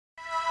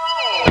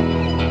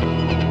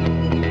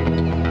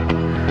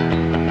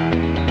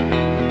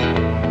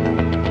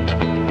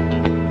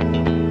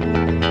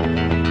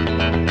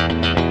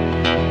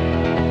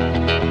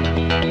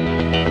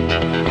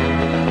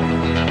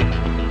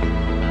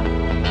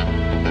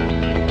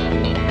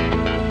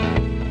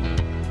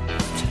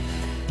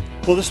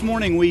Well, this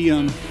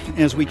morning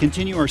as we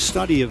continue our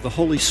study of the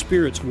Holy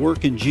Spirit's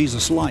work in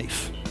Jesus'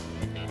 life,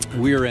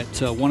 we're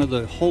at one of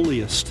the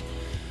holiest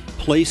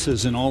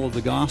places in all of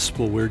the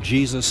gospel where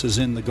Jesus is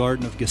in the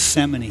Garden of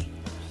Gethsemane,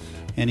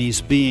 and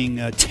he's being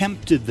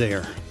tempted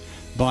there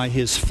by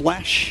his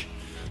flesh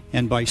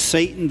and by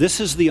Satan. This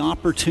is the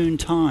opportune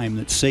time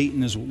that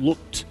Satan has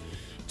looked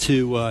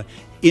to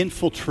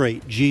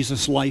infiltrate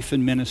Jesus' life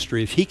and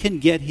ministry. If he can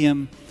get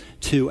him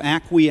to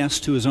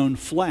acquiesce to his own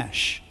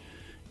flesh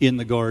in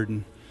the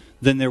garden,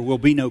 then there will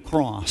be no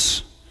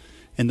cross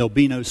and there'll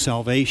be no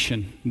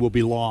salvation. We'll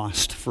be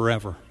lost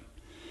forever.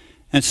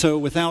 And so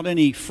without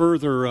any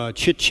further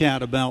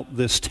chit-chat about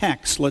this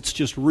text, let's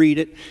just read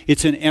it.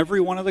 It's in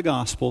every one of the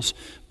Gospels,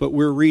 but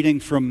we're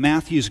reading from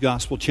Matthew's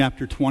Gospel,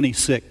 chapter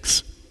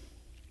 26.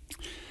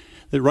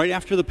 That right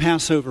after the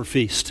Passover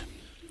feast,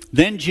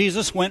 then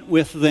Jesus went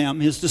with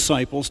them, his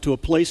disciples, to a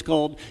place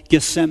called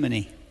Gethsemane.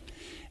 And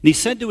he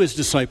said to his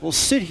disciples,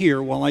 "Sit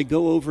here while I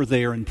go over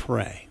there and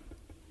pray."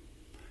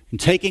 And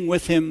taking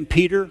with him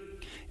Peter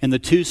and the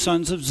two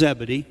sons of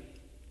Zebedee,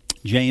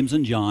 James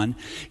and John,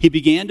 he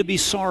began to be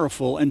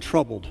sorrowful and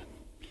troubled.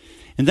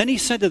 And then he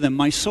said to them,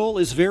 "My soul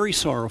is very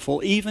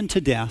sorrowful, even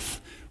to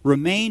death.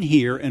 Remain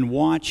here and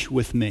watch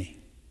with me."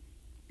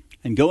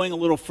 And going a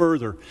little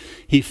further,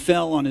 he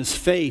fell on his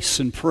face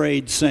and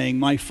prayed, saying,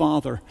 "My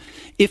Father,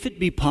 if it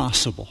be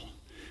possible,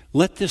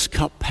 let this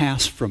cup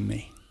pass from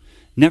me.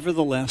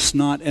 Nevertheless,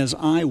 not as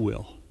I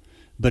will,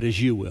 but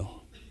as you will."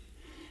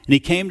 And he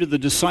came to the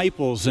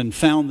disciples and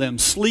found them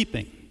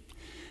sleeping.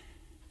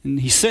 And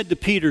he said to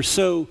Peter,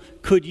 "So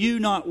could you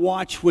not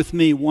watch with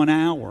me 1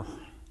 hour?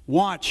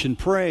 Watch and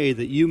pray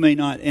that you may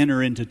not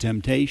enter into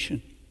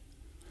temptation.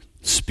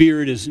 The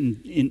spirit is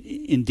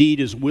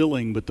indeed is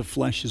willing, but the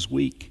flesh is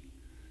weak."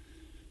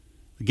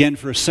 Again,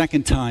 for a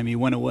second time, he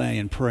went away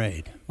and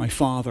prayed, "My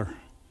Father,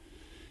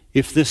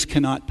 if this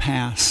cannot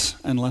pass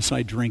unless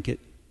I drink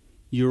it,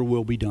 your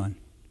will be done."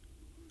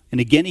 And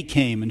again he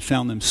came and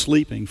found them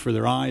sleeping, for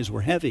their eyes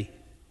were heavy.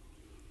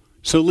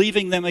 So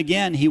leaving them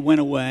again, he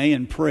went away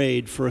and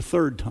prayed for a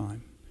third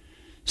time,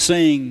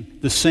 saying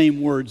the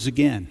same words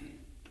again.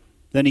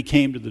 Then he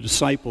came to the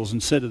disciples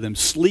and said to them,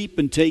 "Sleep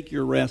and take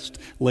your rest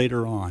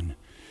later on.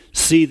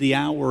 See, the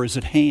hour is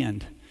at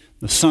hand.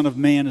 The Son of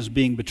Man is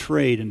being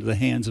betrayed into the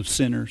hands of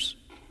sinners.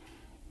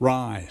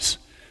 Rise,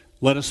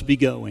 let us be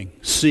going.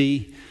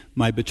 See,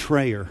 my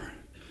betrayer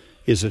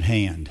is at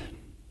hand."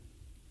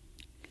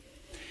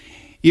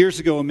 Years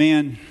ago, a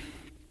man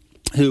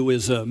who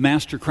is a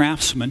master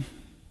craftsman,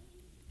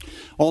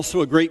 also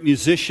a great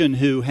musician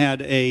who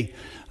had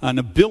an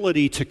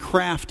ability to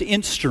craft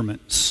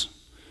instruments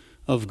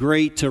of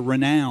great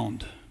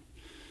renown,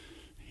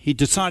 he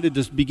decided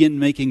to begin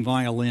making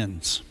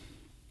violins.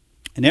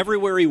 And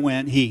everywhere he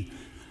went, he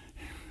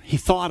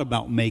thought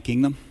about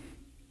making them.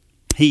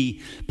 He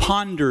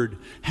pondered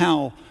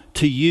how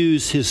to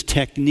use his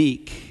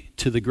technique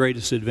to the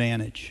greatest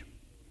advantage.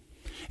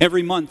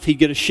 Every month he'd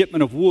get a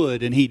shipment of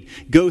wood, and he'd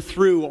go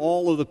through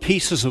all of the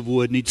pieces of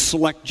wood, and he'd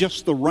select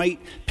just the right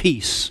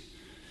piece,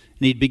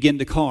 and he'd begin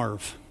to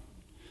carve.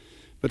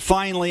 But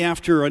finally,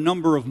 after a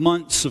number of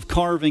months of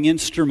carving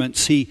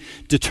instruments, he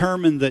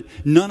determined that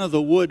none of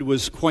the wood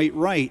was quite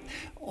right.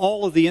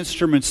 All of the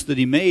instruments that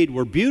he made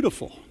were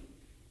beautiful,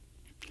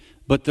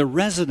 but the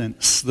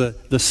resonance,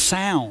 the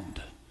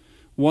sound,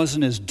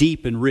 wasn't as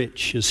deep and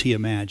rich as he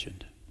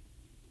imagined.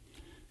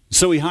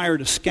 So he hired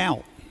a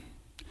scout.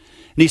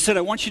 And he said,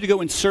 "I want you to go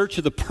in search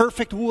of the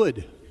perfect wood.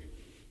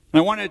 And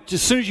I want it,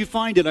 as soon as you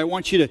find it, I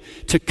want you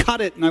to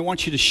cut it, and I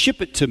want you to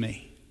ship it to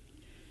me."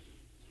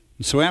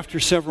 And so after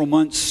several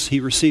months, he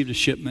received a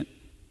shipment.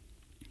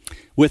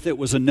 With it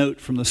was a note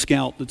from the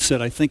scout that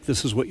said, "I think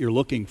this is what you're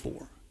looking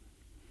for."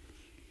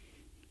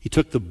 He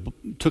took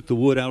the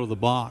wood out of the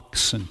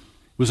box, and it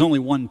was only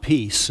one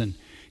piece, and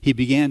he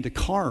began to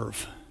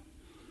carve.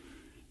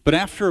 But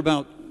after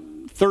about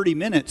 30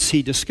 minutes,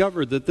 he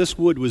discovered that this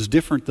wood was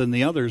different than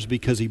the others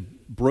because he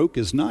broke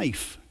his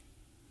knife.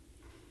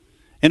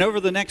 And over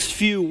the next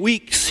few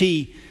weeks,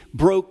 he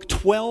broke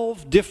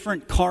 12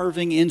 different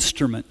carving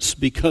instruments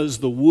because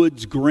the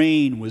wood's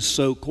grain was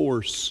so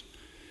coarse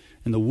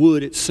and the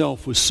wood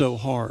itself was so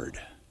hard.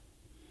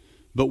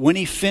 But when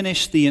he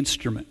finished the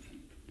instrument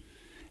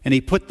and he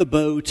put the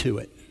bow to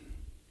it,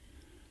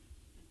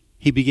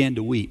 he began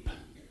to weep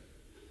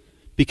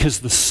because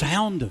the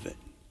sound of it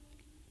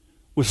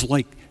was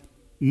like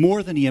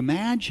more than he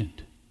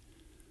imagined.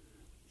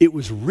 It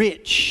was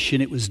rich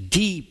and it was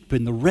deep,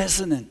 and the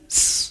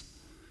resonance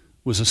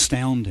was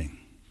astounding.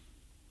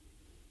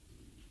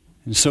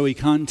 And so he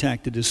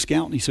contacted his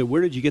scout and he said,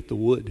 "Where did you get the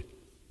wood?"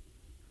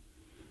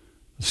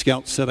 The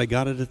scout said, "I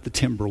got it at the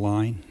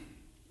timberline.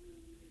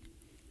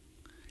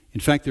 In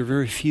fact, there are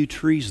very few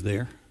trees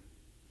there.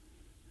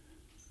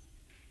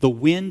 The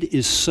wind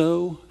is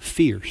so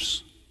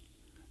fierce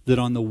that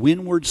on the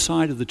windward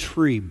side of the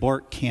tree,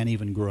 bark can't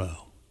even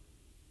grow."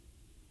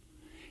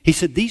 He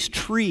said, "These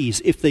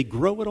trees, if they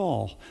grow at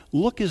all,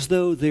 look as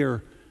though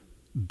they're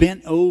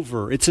bent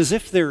over. It's as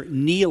if they're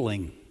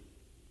kneeling.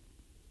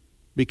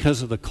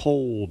 because of the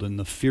cold and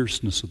the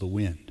fierceness of the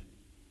wind.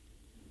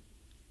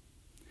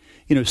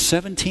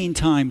 17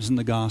 times in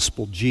the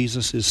gospel,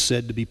 Jesus is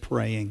said to be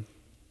praying.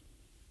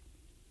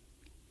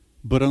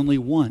 But only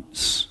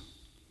once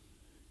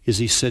is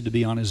he said to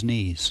be on his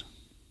knees.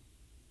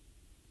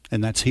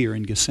 And that's here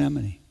in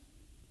Gethsemane.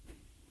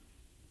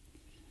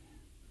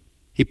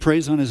 He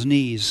prays on his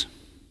knees.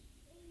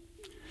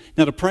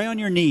 Now, to pray on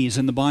your knees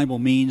in the Bible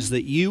means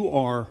that you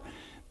are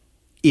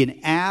in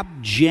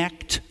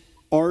abject,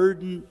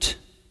 ardent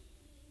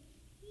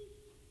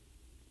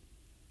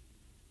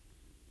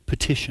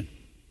petition.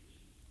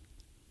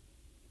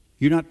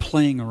 You're not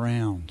playing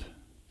around.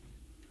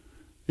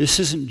 This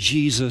isn't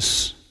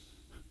Jesus,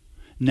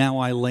 now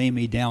I lay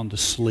me down to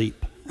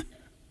sleep.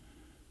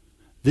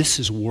 This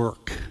is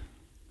work.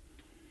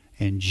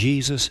 And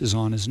Jesus is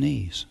on his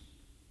knees.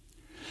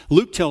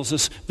 Luke tells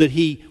us that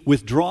he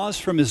withdraws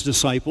from his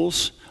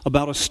disciples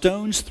about a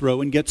stone's throw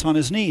and gets on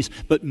his knees.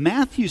 But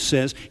Matthew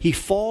says he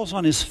falls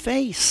on his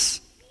face.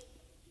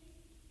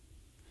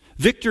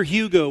 Victor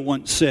Hugo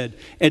once said,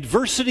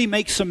 "Adversity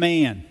makes a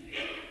man.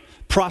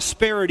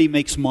 Prosperity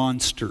makes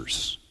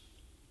monsters."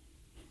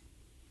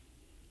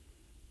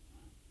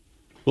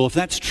 Well, if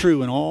that's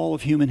true in all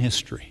of human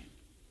history,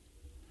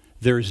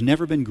 there has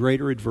never been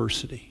greater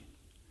adversity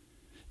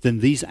than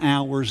these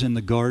hours in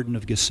the Garden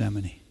of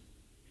Gethsemane.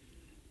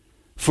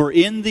 For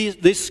in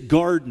this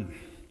garden,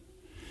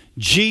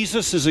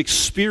 Jesus is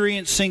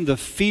experiencing the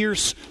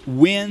fierce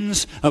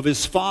winds of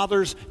his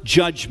Father's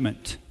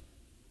judgment.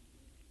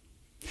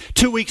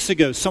 2 weeks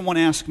ago, someone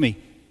asked me,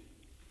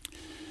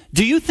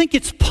 "Do you think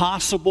it's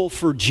possible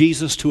for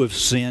Jesus to have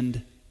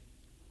sinned?"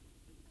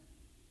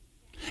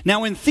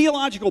 Now, in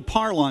theological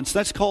parlance,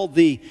 that's called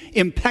the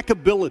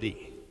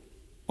impeccability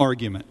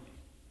argument.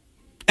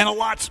 And a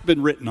lot's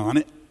been written on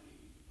it.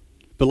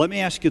 But let me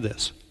ask you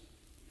this.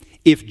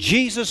 If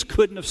Jesus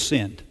couldn't have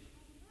sinned,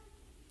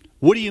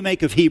 what do you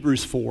make of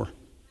Hebrews 4?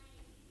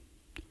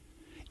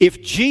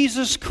 If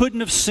Jesus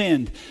couldn't have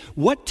sinned,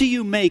 what do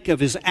you make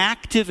of his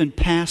active and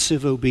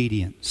passive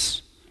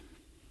obedience?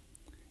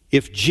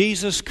 If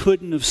Jesus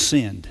couldn't have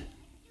sinned,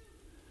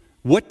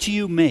 what do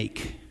you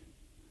make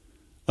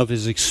of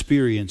his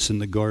experience in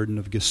the Garden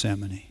of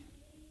Gethsemane?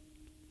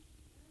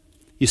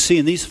 You see,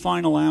 in these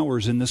final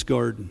hours in this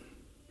garden,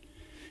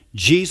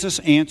 Jesus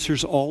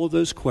answers all of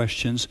those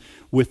questions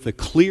with the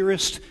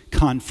clearest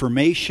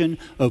confirmation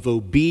of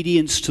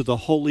obedience to the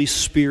Holy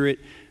Spirit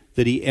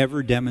that he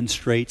ever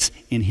demonstrates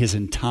in his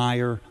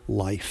entire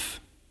life.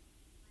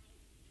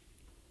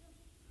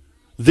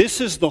 This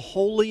is the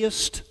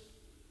holiest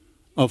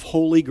of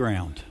holy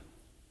ground.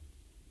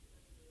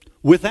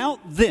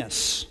 Without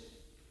this,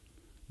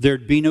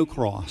 there'd be no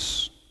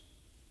cross.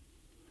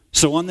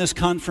 So on this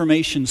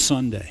Confirmation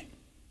Sunday,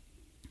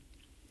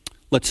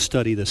 let's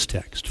study this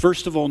text.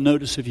 First of all,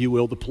 notice, if you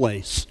will, the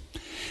place.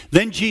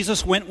 Then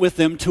Jesus went with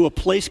them to a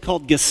place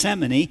called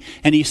Gethsemane,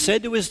 and he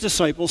said to his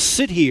disciples,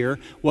 "Sit here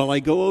while I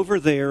go over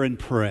there and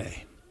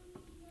pray."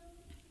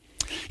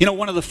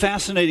 One of the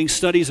fascinating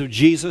studies of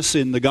Jesus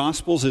in the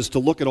Gospels is to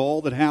look at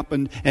all that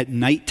happened at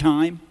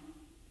nighttime.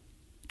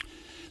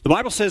 The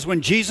Bible says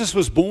when Jesus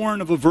was born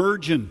of a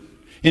virgin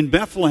in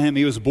Bethlehem,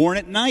 he was born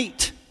at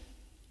night.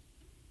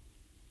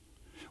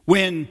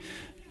 When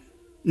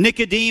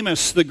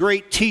Nicodemus, the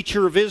great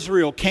teacher of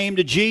Israel, came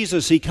to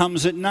Jesus, he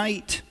comes at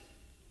night.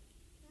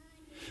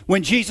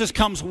 When Jesus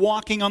comes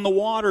walking on the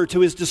water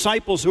to his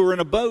disciples who are in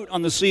a boat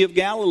on the Sea of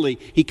Galilee,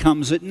 he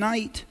comes at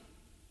night.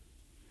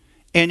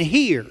 And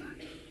here,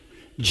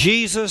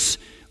 Jesus,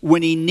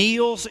 when he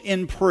kneels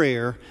in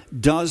prayer,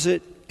 does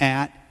it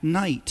at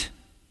night.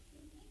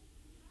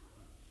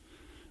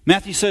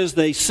 Matthew says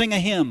they sing a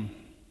hymn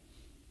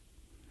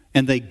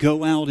and they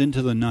go out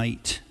into the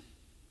night.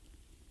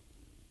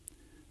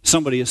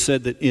 Somebody has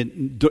said that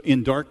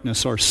in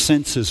darkness our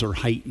senses are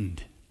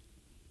heightened.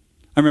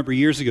 I remember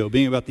years ago,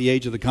 being about the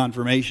age of the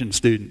confirmation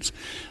students,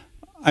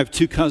 I have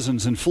 2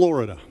 cousins in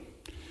Florida,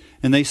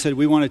 and they said,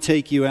 "We want to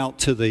take you out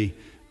to the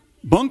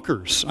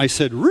bunkers." I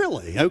said,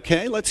 "Really?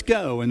 Okay, let's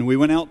go." And we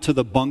went out to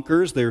the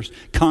bunkers. There's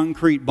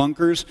concrete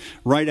bunkers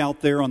right out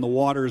there on the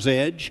water's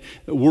edge,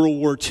 World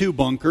War II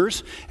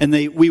bunkers. And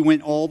we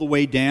went all the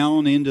way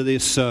down into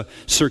this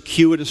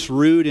circuitous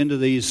route into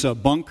these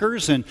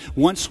bunkers. And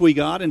once we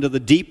got into the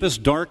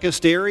deepest,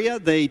 darkest area,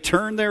 they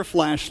turned their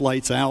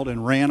flashlights out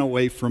and ran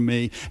away from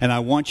me. And I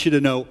want you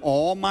to know,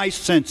 all my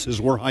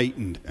senses were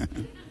heightened.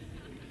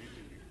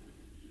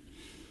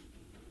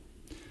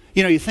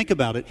 You think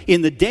about it.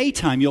 In the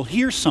daytime, you'll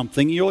hear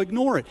something, you'll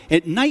ignore it.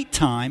 At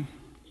nighttime,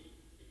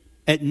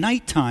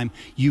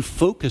 you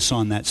focus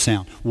on that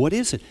sound. What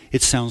is it?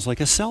 It sounds like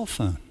a cell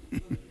phone.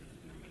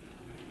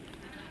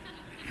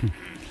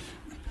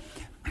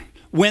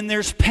 When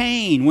there's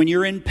pain, when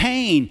you're in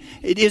pain,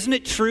 isn't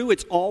it true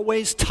it's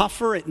always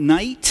tougher at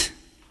night?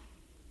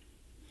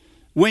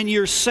 When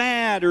you're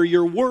sad or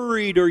you're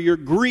worried or you're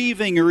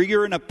grieving or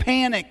you're in a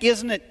panic,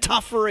 isn't it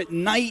tougher at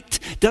night?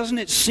 Doesn't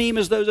it seem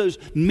as though those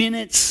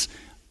minutes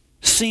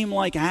seem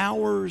like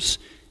hours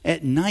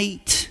at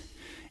night?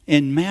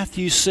 And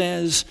Matthew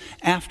says,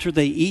 after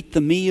they eat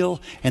the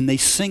meal and they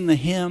sing the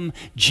hymn,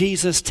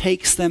 Jesus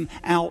takes them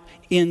out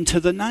into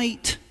the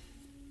night.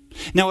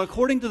 Now,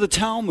 according to the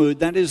Talmud,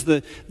 that is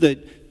the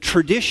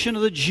tradition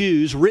of the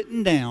Jews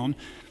written down,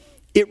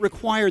 it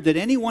required that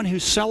anyone who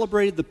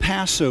celebrated the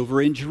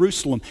Passover in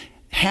Jerusalem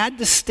had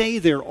to stay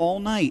there all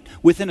night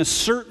within a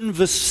certain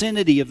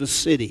vicinity of the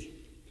city.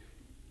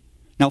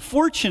 Now,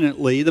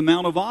 fortunately, the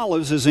Mount of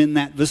Olives is in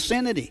that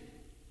vicinity.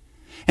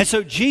 And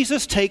so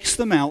Jesus takes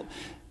them out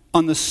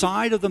on the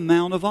side of the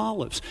Mount of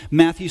Olives.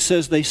 Matthew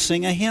says they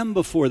sing a hymn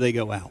before they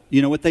go out.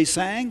 You know what they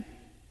sang?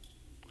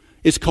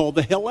 It's called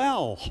the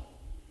Hallel.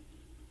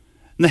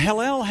 And the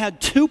Hallel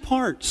had two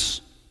parts.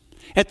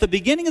 At the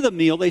beginning of the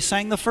meal, they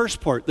sang the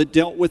first part that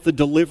dealt with the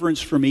deliverance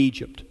from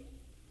Egypt.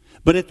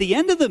 But at the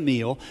end of the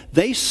meal,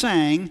 they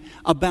sang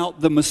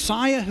about the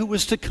Messiah who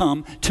was to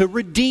come to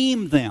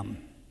redeem them.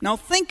 Now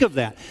think of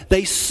that.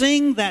 They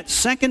sing that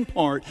second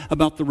part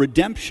about the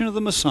redemption of the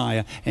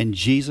Messiah, and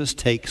Jesus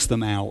takes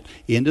them out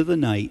into the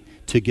night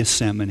to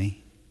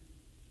Gethsemane.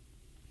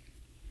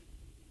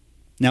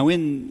 Now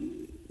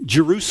in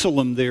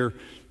Jerusalem there,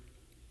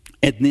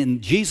 and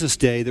in Jesus'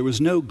 day, there was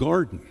no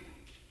garden.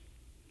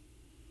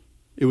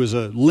 It was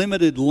a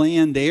limited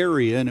land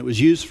area, and it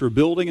was used for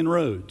building and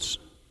roads.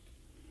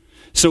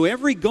 So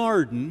every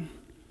garden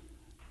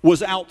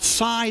was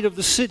outside of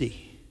the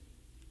city.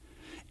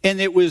 And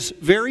it was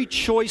very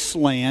choice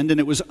land, and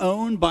it was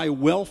owned by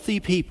wealthy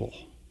people.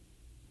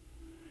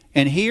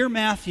 And here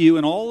Matthew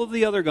and all of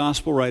the other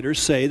gospel writers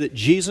say that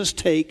Jesus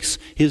takes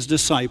his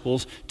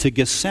disciples to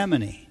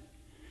Gethsemane.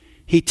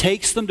 He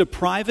takes them to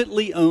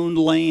privately owned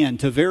land,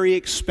 to very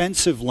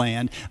expensive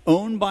land,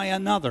 owned by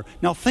another.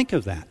 Now think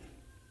of that.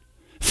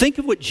 Think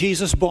of what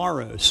Jesus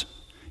borrows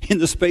in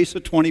the space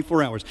of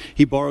 24 hours.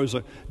 He borrows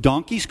a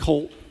donkey's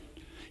colt,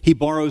 he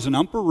borrows an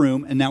upper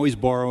room, and now he's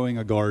borrowing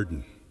a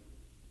garden.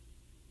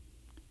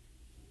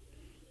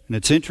 And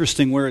it's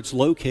interesting where it's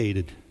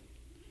located.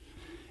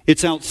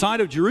 It's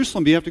outside of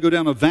Jerusalem, but you have to go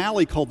down a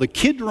valley called the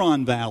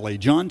Kidron Valley.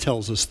 John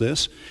tells us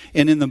this.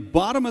 And in the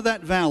bottom of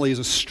that valley is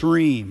a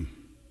stream.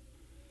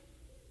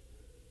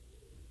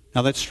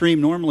 Now that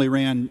stream normally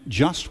ran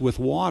just with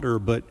water,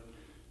 but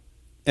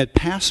at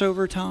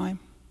Passover time,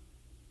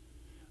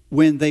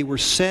 when they were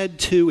said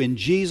to, in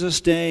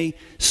Jesus' day,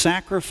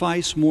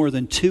 sacrifice more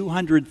than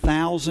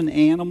 200,000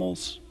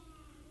 animals,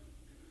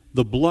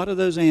 the blood of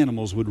those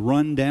animals would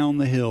run down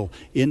the hill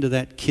into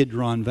that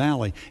Kidron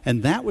Valley.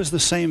 And that was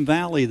the same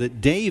valley that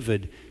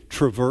David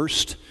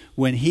traversed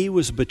when he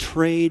was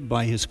betrayed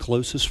by his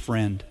closest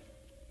friend.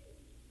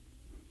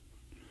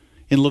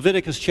 In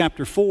Leviticus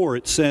chapter 4,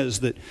 it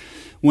says that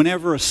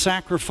whenever a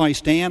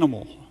sacrificed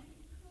animal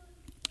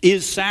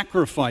is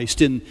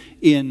sacrificed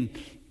in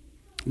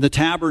the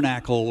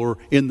tabernacle or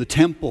in the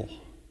temple,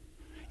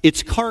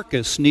 its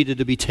carcass needed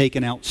to be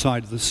taken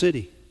outside of the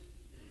city.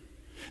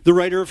 The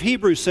writer of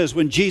Hebrews says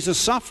when Jesus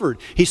suffered,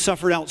 he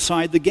suffered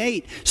outside the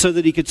gate so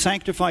that he could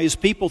sanctify his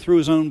people through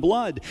his own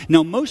blood.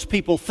 Now, most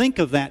people think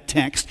of that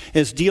text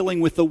as dealing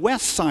with the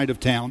west side of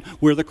town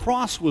where the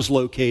cross was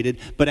located,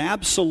 but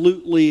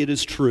absolutely it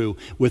is true.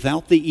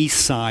 Without the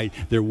east side,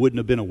 there wouldn't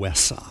have been a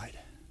west side.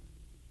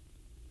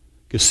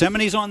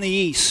 Gethsemane's on the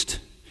east.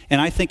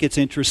 And I think it's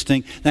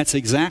interesting, that's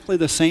exactly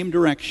the same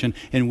direction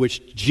in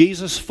which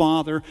Jesus'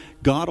 Father,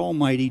 God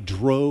Almighty,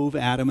 drove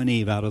Adam and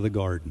Eve out of the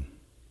garden.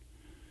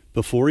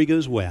 Before he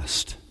goes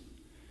west,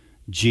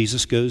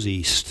 Jesus goes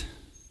east.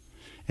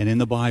 And in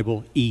the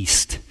Bible,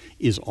 east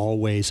is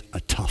always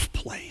a tough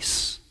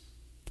place.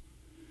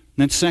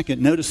 And then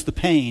second, notice the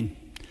pain.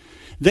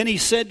 Then he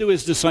said to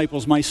his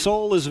disciples, "My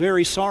soul is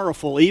very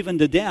sorrowful, even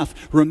to death.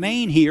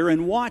 Remain here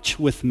and watch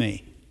with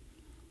me."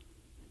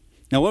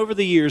 Now, over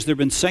the years, there have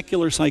been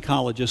secular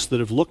psychologists that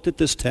have looked at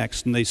this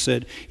text and they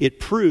said it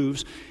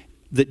proves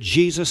that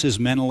Jesus is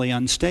mentally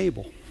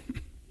unstable.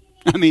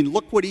 I mean,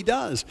 look what he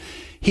does.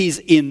 He's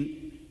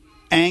in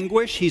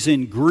anguish, he's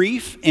in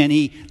grief, and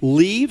he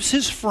leaves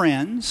his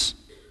friends.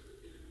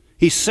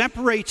 He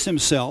separates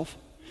himself.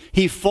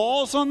 He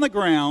falls on the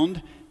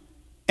ground,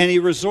 and he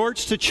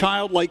resorts to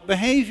childlike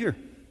behavior.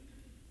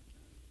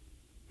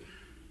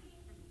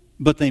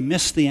 But they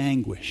miss the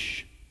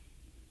anguish.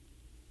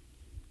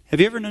 Have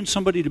you ever known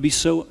somebody to be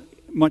so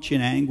much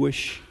in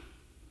anguish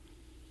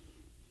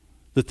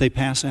that they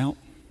pass out?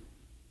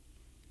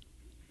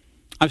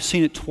 I've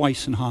seen it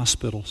twice in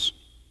hospitals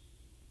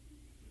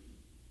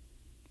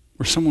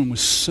where someone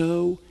was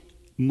so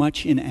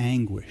much in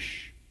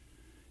anguish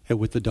at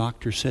what the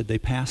doctor said they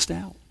passed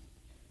out.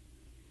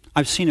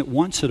 I've seen it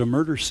once at a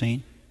murder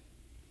scene.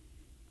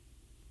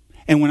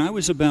 And when I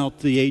was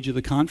about the age of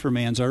the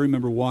confirmands, I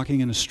remember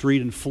walking in a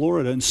street in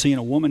Florida and seeing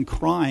a woman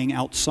crying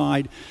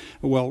outside,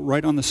 well,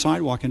 right on the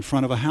sidewalk in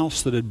front of a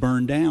house that had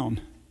burned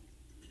down.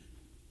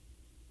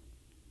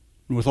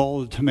 And with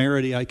all the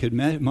temerity I could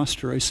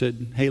muster, I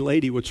said, "Hey,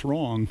 lady, what's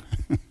wrong?"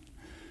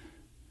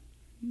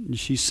 And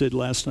she said,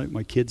 "Last night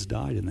my kids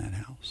died in that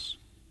house."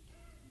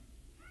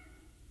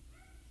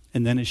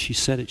 And then as she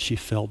said it, she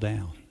fell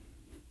down.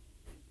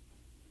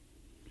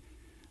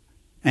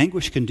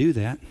 Anguish can do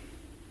that.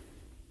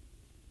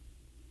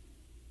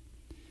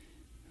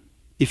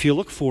 If you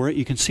look for it,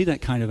 you can see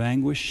that kind of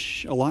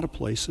anguish a lot of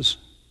places.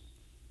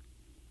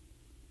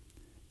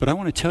 But I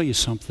want to tell you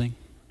something.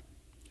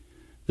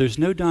 There's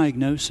no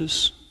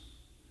diagnosis.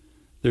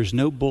 There's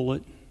no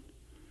bullet.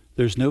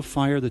 There's no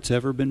fire that's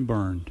ever been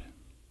burned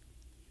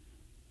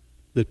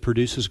that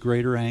produces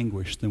greater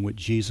anguish than what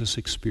Jesus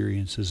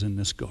experiences in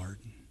this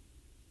garden.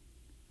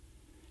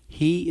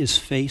 He is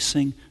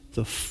facing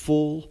the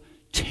full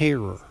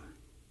terror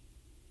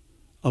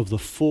of the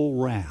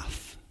full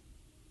wrath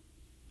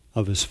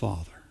of his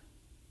Father.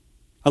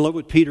 I love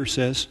what Peter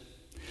says.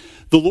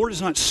 The Lord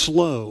is not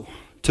slow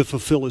to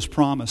fulfill his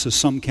promise, as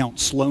some count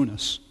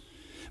slowness,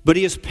 but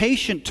he is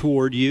patient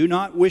toward you,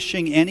 not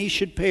wishing any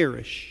should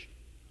perish.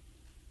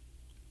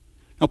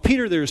 Now,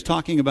 Peter there is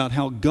talking about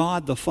how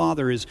God the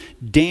Father is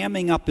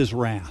damming up his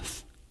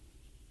wrath.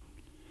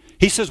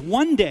 He says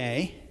one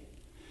day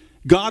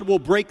God will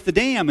break the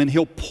dam and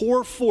he'll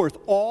pour forth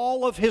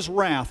all of his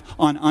wrath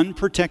on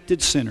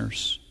unprotected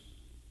sinners.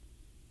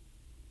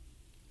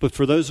 But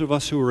for those of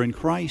us who are in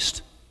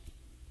Christ,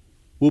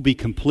 we'll be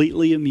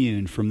completely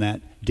immune from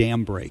that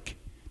dam break.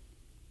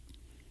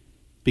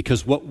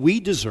 Because what we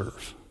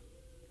deserve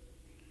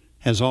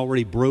has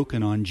already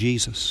broken on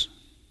Jesus.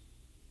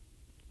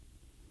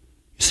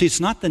 You see,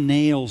 it's not the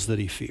nails that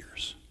he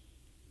fears.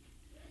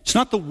 It's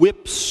not the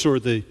whips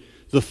or the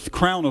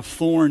crown of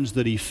thorns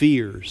that he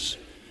fears.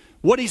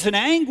 What he's in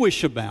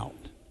anguish about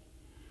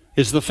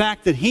is the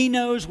fact that he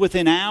knows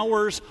within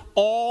hours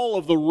all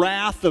of the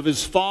wrath of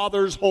his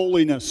Father's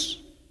holiness,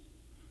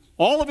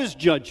 all of his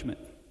judgment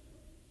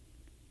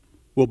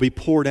will be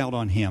poured out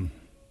on him.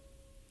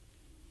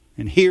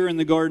 And here in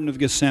the Garden of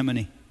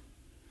Gethsemane,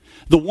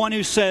 the one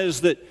who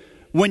says that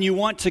when you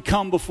want to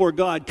come before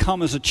God,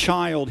 come as a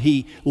child,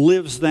 he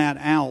lives that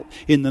out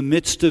in the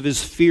midst of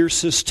his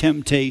fiercest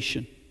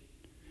temptation.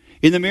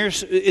 In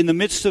the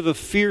midst of a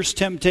fierce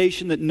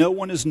temptation that no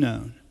one has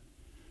known,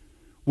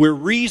 where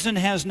reason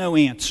has no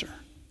answer,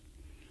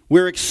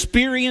 where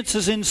experience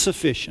is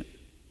insufficient,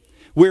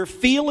 where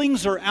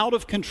feelings are out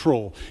of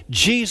control,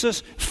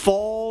 Jesus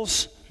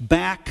falls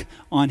back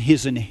on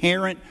his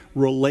inherent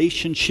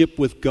relationship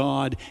with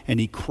God and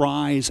he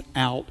cries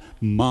out,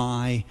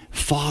 "My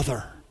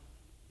Father."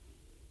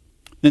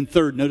 Then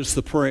third, notice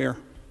the prayer.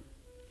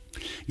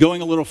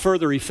 Going a little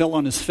further, he fell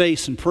on his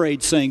face and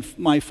prayed, saying,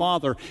 "My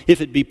Father,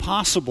 if it be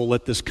possible,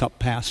 let this cup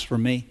pass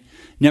from me.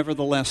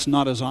 Nevertheless,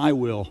 not as I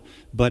will,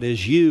 but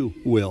as you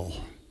will."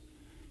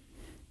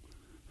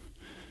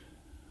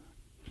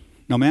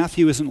 Now,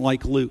 Matthew isn't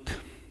like Luke.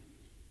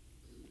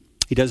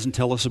 He doesn't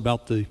tell us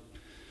about the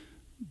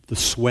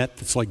sweat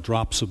that's like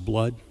drops of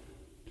blood.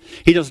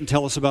 He doesn't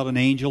tell us about an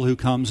angel who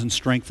comes and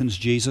strengthens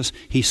Jesus.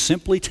 He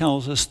simply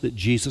tells us that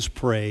Jesus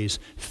prays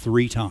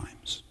 3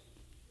 times.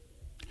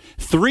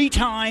 3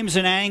 times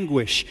in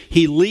anguish,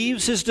 he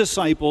leaves his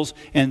disciples,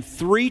 and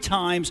 3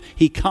 times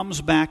he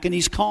comes back and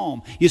he's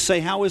calm. You say,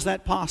 how is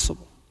that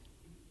possible?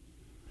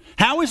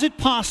 How is it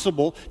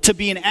possible to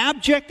be in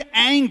abject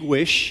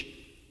anguish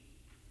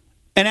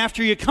and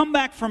after you come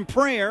back from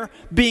prayer,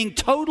 being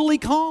totally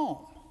calm?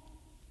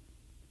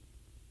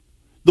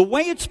 The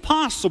way it's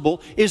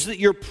possible is that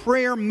your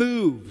prayer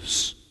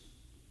moves.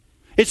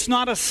 It's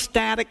not a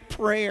static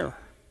prayer.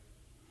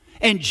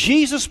 And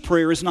Jesus'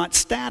 prayer is not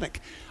static.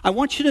 I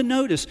want you to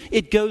notice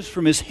it goes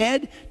from his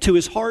head to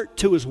his heart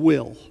to his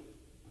will.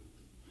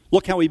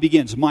 Look how he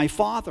begins. My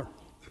Father.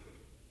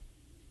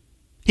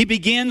 He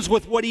begins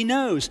with what he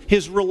knows,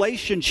 his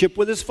relationship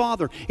with his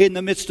Father. In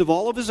the midst of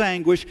all of his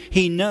anguish,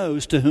 he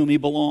knows to whom he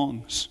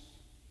belongs.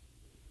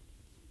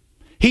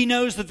 He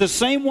knows that the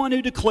same one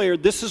who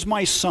declared, "This is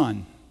my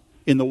Son,"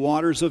 in the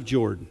waters of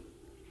Jordan,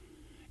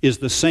 is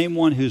the same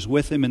one who's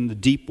with him in the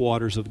deep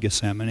waters of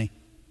Gethsemane.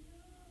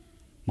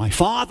 My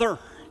Father.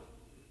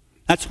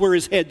 That's where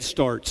his head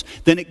starts.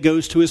 Then it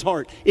goes to his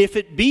heart. If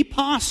it be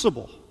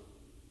possible,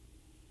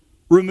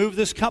 remove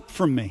this cup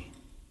from me.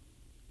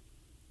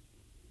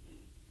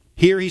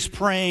 Here he's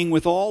praying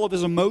with all of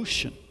his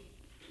emotion.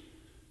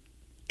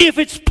 If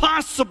it's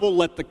possible,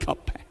 let the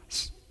cup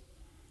pass.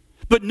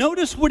 But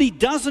notice what he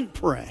doesn't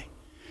pray.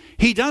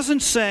 He doesn't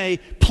say,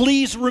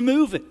 please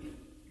remove it.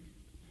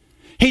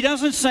 He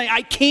doesn't say,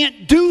 I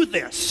can't do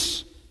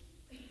this.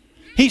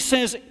 He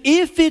says,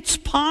 if it's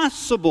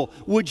possible,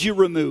 would you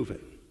remove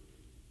it?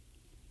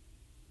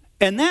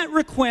 And that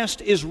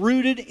request is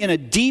rooted in a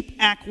deep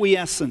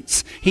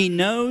acquiescence. He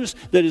knows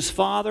that his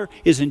Father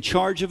is in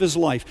charge of his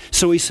life.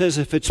 So he says,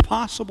 if it's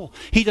possible.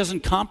 He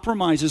doesn't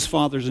compromise his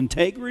Father's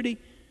integrity.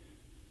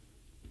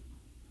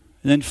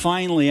 And then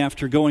finally,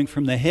 after going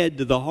from the head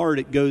to the heart,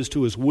 it goes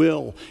to his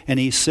will. And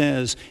he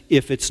says,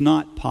 if it's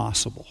not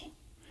possible,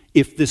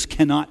 if this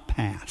cannot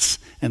pass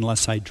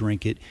unless I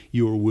drink it,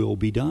 your will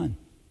be done.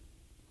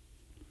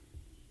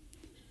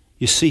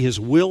 You see, his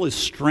will is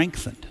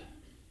strengthened.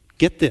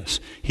 Get this.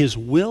 His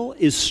will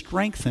is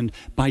strengthened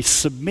by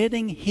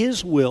submitting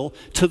his will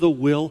to the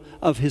will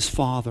of his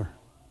Father.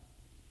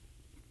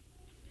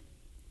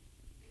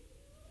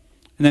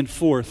 And then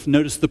fourth,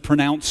 notice the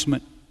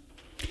pronouncement.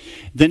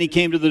 Then he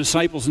came to the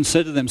disciples and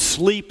said to them,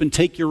 "Sleep and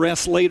take your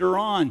rest later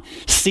on.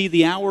 See,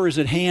 the hour is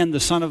at hand. The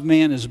Son of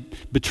Man is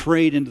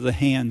betrayed into the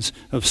hands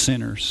of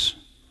sinners."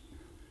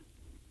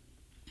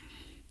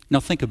 Now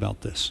think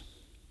about this.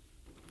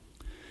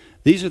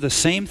 These are the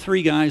same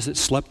three guys that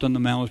slept on the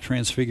Mount of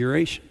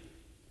Transfiguration.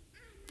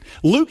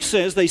 Luke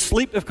says they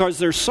sleep because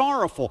they're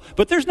sorrowful,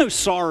 but there's no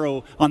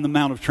sorrow on the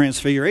Mount of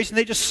Transfiguration.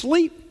 They just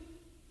sleep.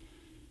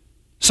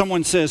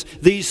 Someone says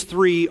these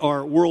three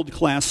are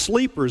world-class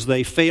sleepers.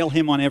 They fail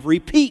him on every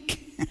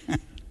peak.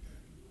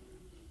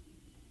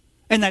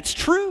 And that's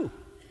true.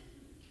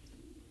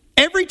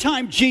 Every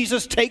time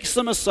Jesus takes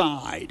them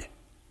aside,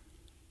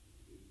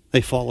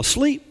 they fall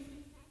asleep.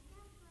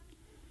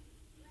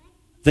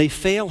 They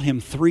fail him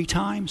 3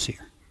 times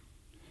here.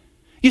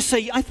 You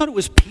say, I thought it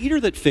was Peter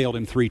that failed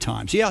him 3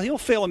 times. Yeah, he'll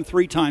fail him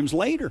 3 times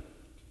later.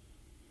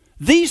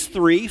 These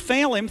 3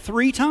 fail him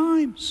 3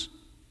 times.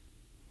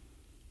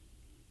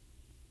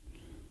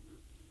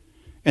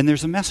 And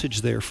there's a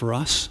message there for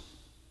us.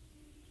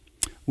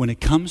 When it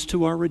comes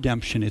to our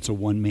redemption, it's a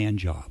one-man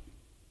job.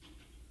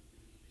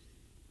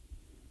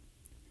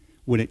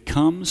 When it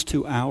comes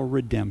to our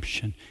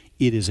redemption,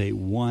 it is a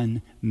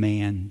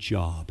one-man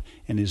job.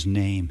 And his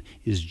name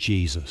is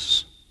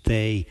Jesus.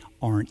 They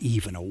aren't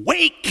even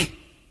awake.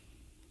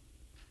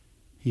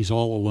 He's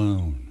all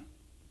alone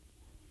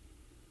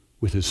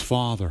with his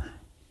Father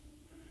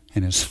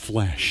and his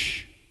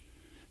flesh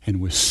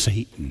and with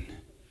Satan.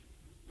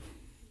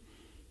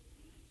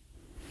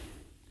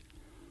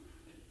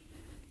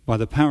 By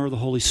the power of the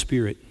Holy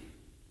Spirit,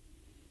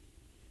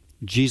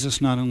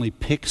 Jesus not only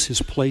picks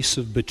his place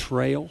of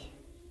betrayal,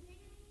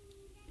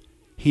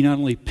 he not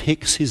only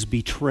picks his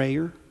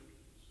betrayer,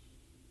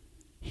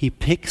 he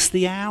picks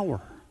the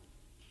hour.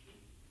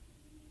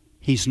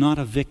 He's not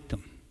a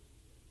victim.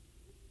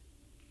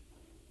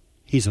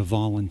 He's a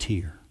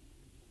volunteer.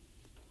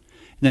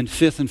 And then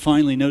fifth and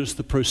finally, notice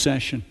the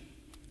procession.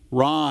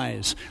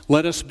 Rise,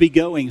 let us be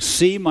going.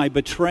 See, my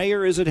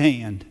betrayer is at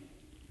hand.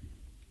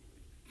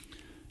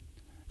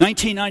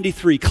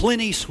 1993,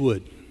 Clint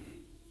Eastwood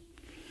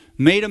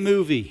made a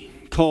movie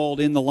called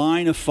In the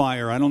Line of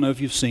Fire. I don't know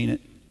if you've seen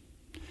it.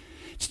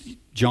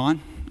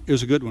 John, it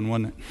was a good one,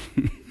 wasn't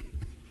it?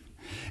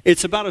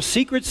 It's about a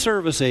Secret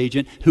Service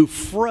agent who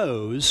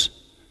froze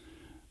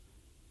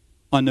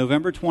on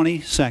November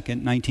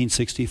 22nd,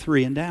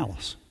 1963 in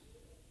Dallas.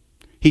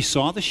 He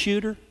saw the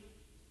shooter,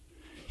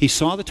 he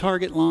saw the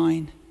target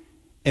line,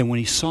 and when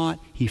he saw it,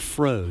 he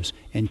froze,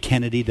 and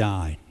Kennedy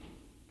died.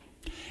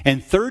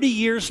 And 30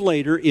 years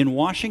later, in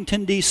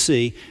Washington,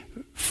 D.C.,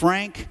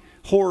 Frank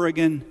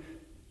Horrigan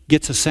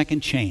gets a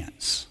second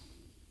chance.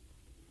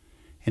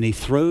 And he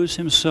throws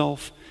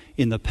himself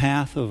in the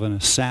path of an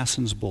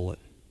assassin's bullet.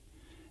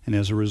 And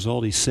as a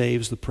result, he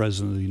saves the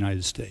President of the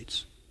United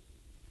States.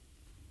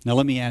 Now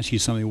let me ask you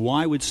something.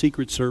 Why would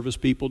Secret Service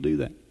people do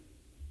that?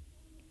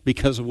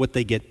 Because of what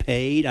they get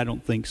paid? I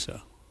don't think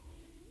so.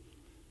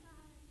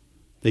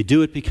 They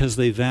do it because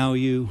they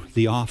value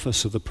the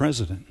office of the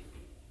President.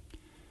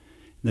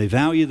 They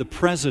value the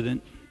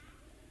President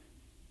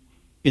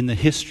in the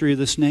history of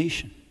this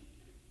nation.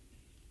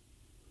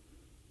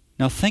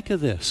 Now think of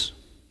this.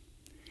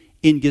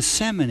 In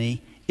Gethsemane,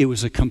 it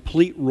was a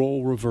complete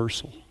role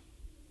reversal.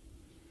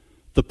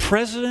 The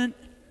President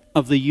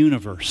of the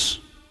universe,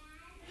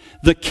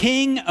 the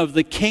King of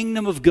the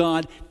kingdom of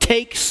God,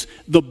 takes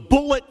the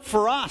bullet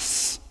for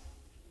us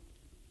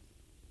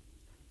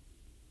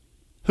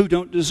who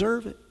don't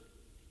deserve it,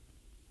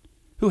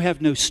 who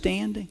have no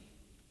standing.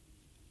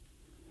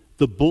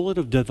 The bullet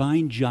of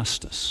divine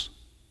justice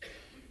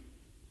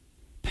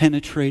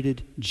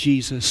penetrated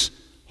Jesus'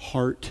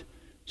 heart,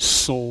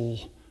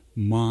 soul,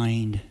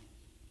 mind.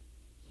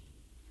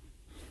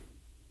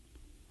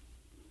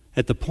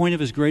 At the point of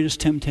his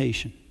greatest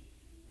temptation,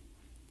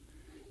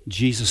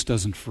 Jesus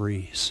doesn't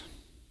freeze.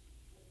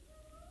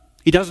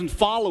 He doesn't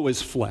follow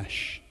his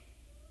flesh.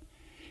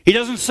 He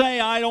doesn't say,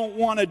 I don't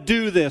want to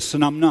do this,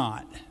 and I'm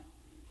not.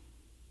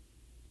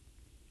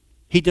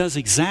 He does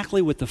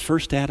exactly what the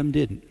first Adam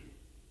didn't.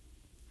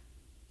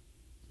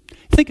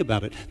 Think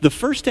about it. The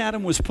first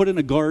Adam was put in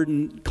a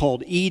garden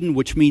called Eden,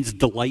 which means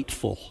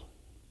delightful.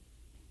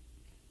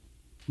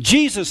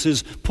 Jesus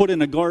is put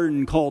in a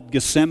garden called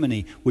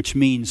Gethsemane, which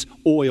means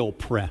oil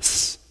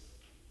press,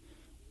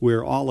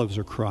 where olives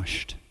are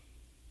crushed.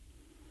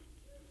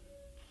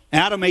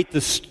 Adam ate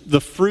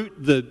the fruit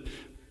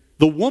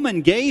the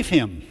woman gave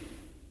him.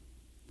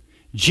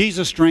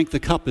 Jesus drank the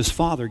cup his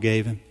father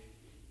gave him.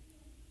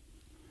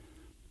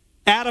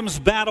 Adam's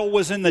battle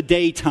was in the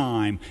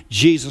daytime.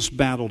 Jesus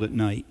battled at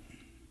night.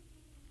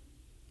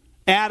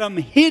 Adam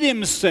hid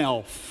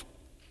himself.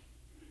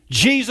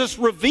 Jesus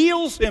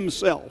reveals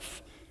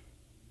himself.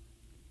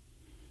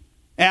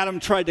 Adam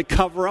tried to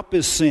cover up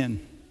his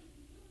sin.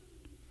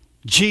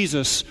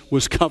 Jesus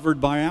was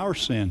covered by our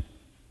sin.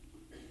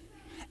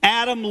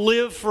 Adam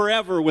lived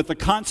forever with the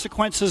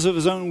consequences of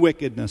his own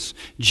wickedness.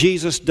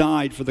 Jesus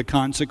died for the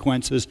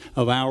consequences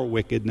of our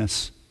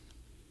wickedness.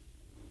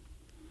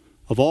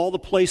 Of all the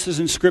places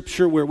in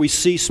Scripture where we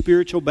see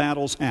spiritual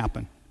battles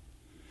happen,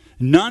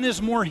 None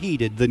is more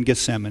heated than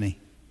Gethsemane.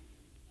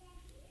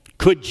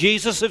 Could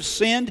Jesus have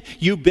sinned?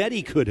 You bet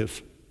he could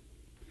have.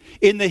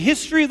 In the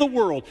history of the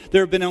world,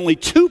 there have been only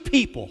two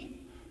people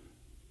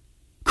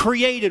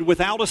created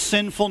without a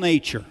sinful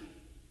nature.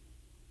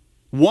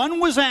 One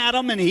was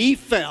Adam, and he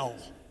fell.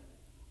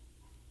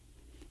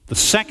 The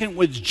second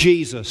was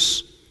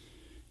Jesus,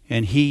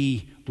 and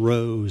he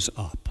rose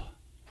up.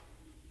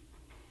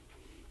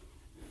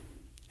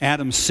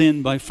 Adam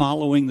sinned by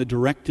following the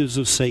directives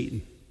of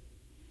Satan.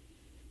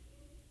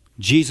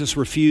 Jesus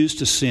refused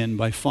to sin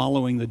by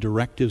following the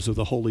directives of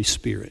the Holy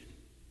Spirit.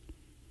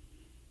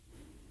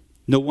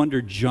 No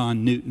wonder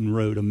John Newton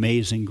wrote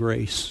Amazing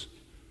Grace.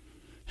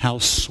 How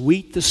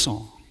sweet the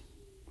song.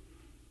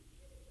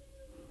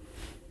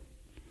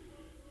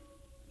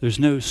 There's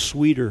no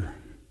sweeter,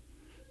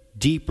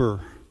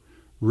 deeper,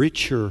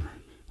 richer,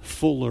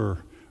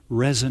 fuller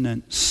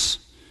resonance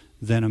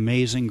than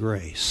Amazing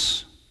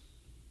Grace.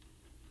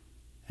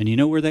 And you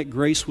know where that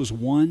grace was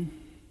won?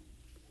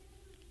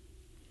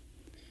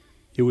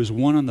 It was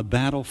won on the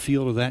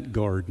battlefield of that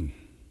garden.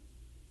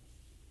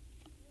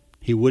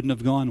 He wouldn't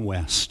have gone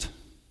west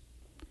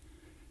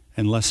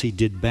unless he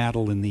did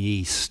battle in the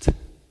east.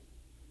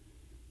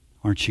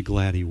 Aren't you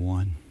glad he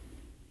won?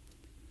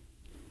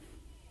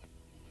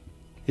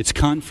 It's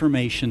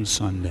Confirmation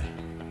Sunday.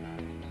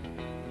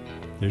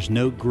 There's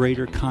no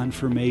greater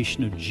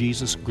confirmation of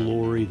Jesus'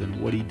 glory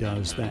than what he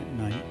does that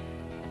night.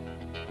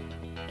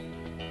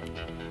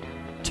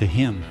 To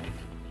him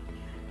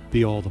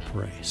be all the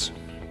praise.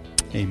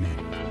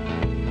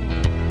 Amen.